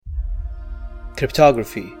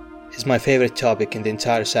Cryptography is my favorite topic in the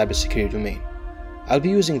entire cybersecurity domain. I'll be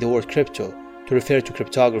using the word crypto to refer to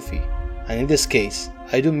cryptography, and in this case,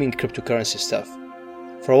 I don't mean cryptocurrency stuff.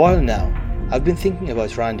 For a while now, I've been thinking about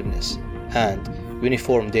randomness and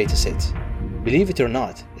uniform dataset. Believe it or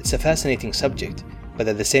not, it's a fascinating subject, but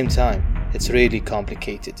at the same time, it's really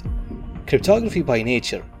complicated. Cryptography by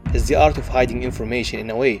nature is the art of hiding information in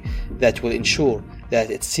a way that will ensure that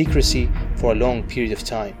its secrecy for a long period of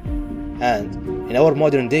time. And in our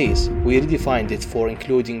modern days, we redefined it for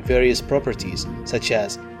including various properties such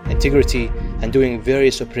as integrity and doing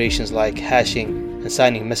various operations like hashing and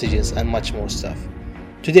signing messages and much more stuff.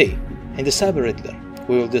 Today, in the Cyber Riddler,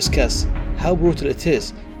 we will discuss how brutal it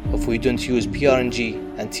is if we don't use PRNG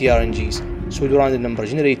and TRNGs, pseudo-random number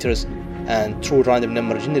generators and true random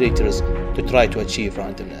number generators to try to achieve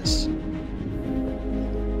randomness.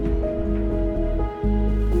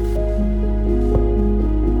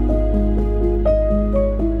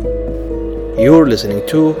 You're listening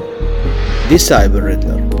to The Cyber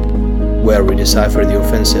Riddler, where we decipher the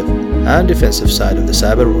offensive and defensive side of the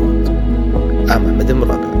cyber world. I'm Ahmed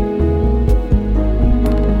Mraga.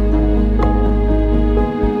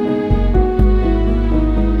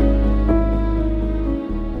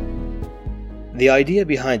 The idea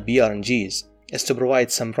behind PRNGs is to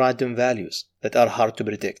provide some random values that are hard to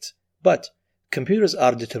predict. But computers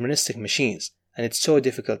are deterministic machines, and it's so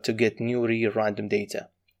difficult to get new real random data.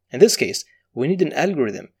 In this case, we need an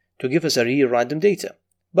algorithm to give us a real random data.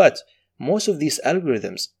 But most of these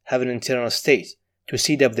algorithms have an internal state to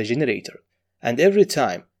seed up the generator, and every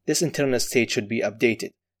time this internal state should be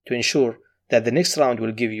updated to ensure that the next round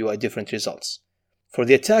will give you a different results. For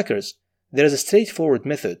the attackers, there is a straightforward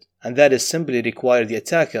method, and that is simply require the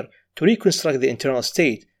attacker to reconstruct the internal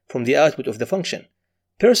state from the output of the function.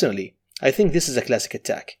 Personally, I think this is a classic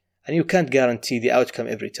attack, and you can't guarantee the outcome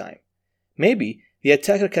every time. Maybe the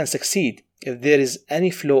attacker can succeed if there is any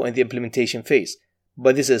flaw in the implementation phase,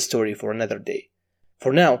 but this is a story for another day.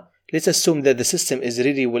 For now, let's assume that the system is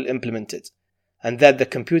really well implemented, and that the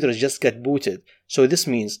computer just got booted, so this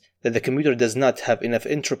means that the computer does not have enough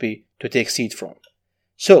entropy to take seed from.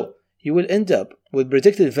 So, you will end up with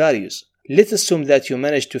predicted values. Let's assume that you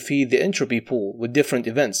managed to feed the entropy pool with different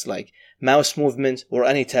events like mouse movement or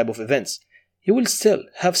any type of events. You will still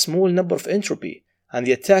have small number of entropy, and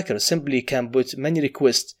the attacker simply can put many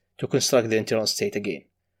requests to construct the internal state again.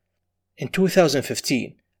 In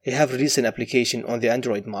 2015, I have released an application on the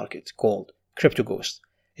Android market called CryptoGhost.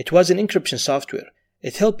 It was an encryption software.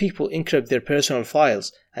 It helped people encrypt their personal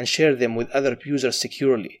files and share them with other users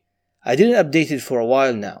securely. I didn't update it for a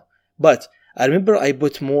while now, but I remember I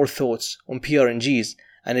put more thoughts on PRNGs,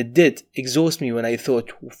 and it did exhaust me when I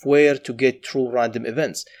thought of where to get true random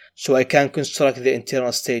events so I can construct the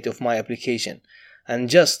internal state of my application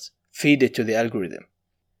and just feed it to the algorithm.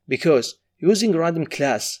 Because using random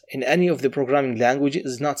class in any of the programming languages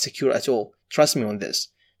is not secure at all, trust me on this.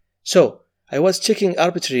 So, I was checking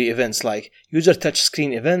arbitrary events like user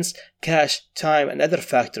touchscreen events, cache, time, and other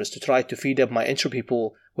factors to try to feed up my entropy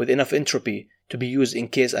pool with enough entropy to be used in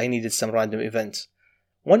case I needed some random event.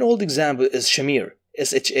 One old example is Shamir,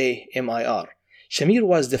 Shamir. Shamir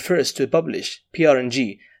was the first to publish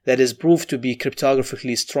PRNG that is proved to be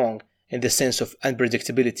cryptographically strong in the sense of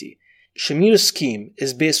unpredictability. Shamir's scheme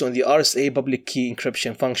is based on the RSA public key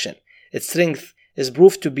encryption function. Its strength is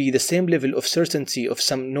proved to be the same level of certainty of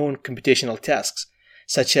some known computational tasks,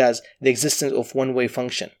 such as the existence of one-way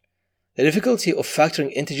function. The difficulty of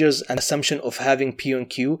factoring integers and assumption of having P on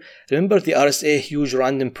Q, remember the RSA huge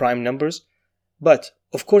random prime numbers? But,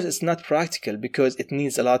 of course, it's not practical because it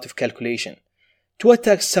needs a lot of calculation. Two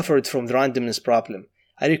attacks suffered from the randomness problem.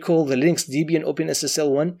 I recall the Linux Debian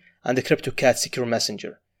OpenSSL1 and the CryptoCat Secure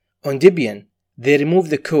Messenger. On Debian, they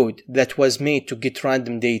removed the code that was made to get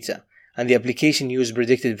random data, and the application used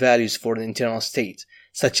predicted values for the internal state,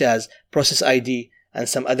 such as process ID and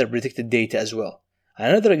some other predicted data as well.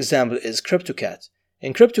 Another example is CryptoCat.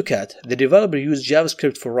 In CryptoCat, the developer used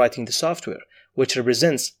JavaScript for writing the software, which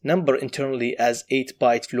represents number internally as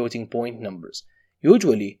 8-byte floating point numbers.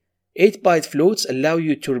 Usually, 8-byte floats allow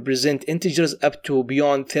you to represent integers up to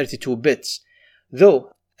beyond 32 bits,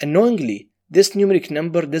 though, annoyingly, this numeric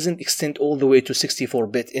number doesn't extend all the way to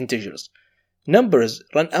 64-bit integers. Numbers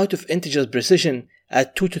run out of integer precision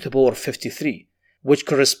at 2 to the power 53, which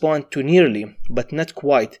correspond to nearly, but not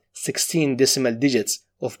quite, 16 decimal digits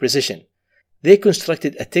of precision. They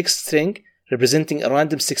constructed a text string representing a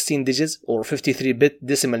random 16 digits or 53-bit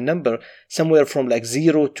decimal number somewhere from like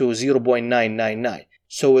 0 to 0.999.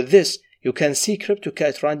 So with this, you can see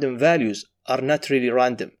CryptoCat random values are not really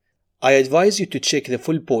random. I advise you to check the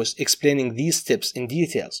full post explaining these steps in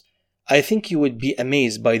details. I think you would be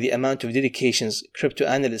amazed by the amount of dedications crypto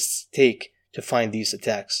analysts take to find these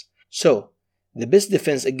attacks. So, the best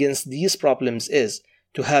defense against these problems is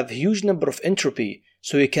to have a huge number of entropy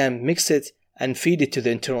so you can mix it and feed it to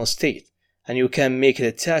the internal state, and you can make the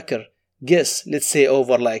attacker guess, let's say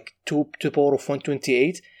over like 2 to the power of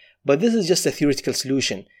 128, but this is just a theoretical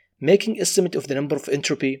solution. Making estimate of the number of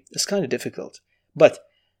entropy is kind of difficult, but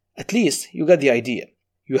at least you got the idea.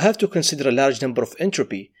 You have to consider a large number of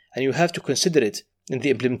entropy, and you have to consider it in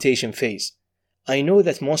the implementation phase. I know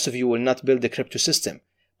that most of you will not build a crypto system,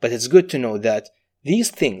 but it's good to know that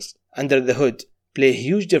these things under the hood play a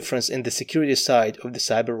huge difference in the security side of the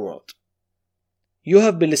cyber world. You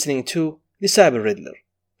have been listening to The Cyber Riddler,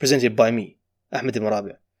 presented by me, Ahmed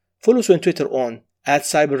Al-Murabi. Follow us on Twitter on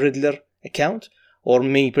 @CyberRiddler account, or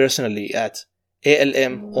me personally at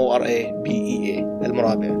ALMORABEA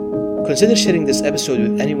Al-Murabi. Consider sharing this episode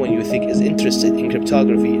with anyone you think is interested in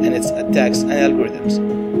cryptography and its attacks and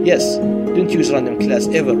algorithms. Yes, don't use random class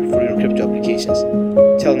ever for your crypto applications.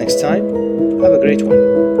 Till next time, have a great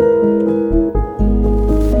one.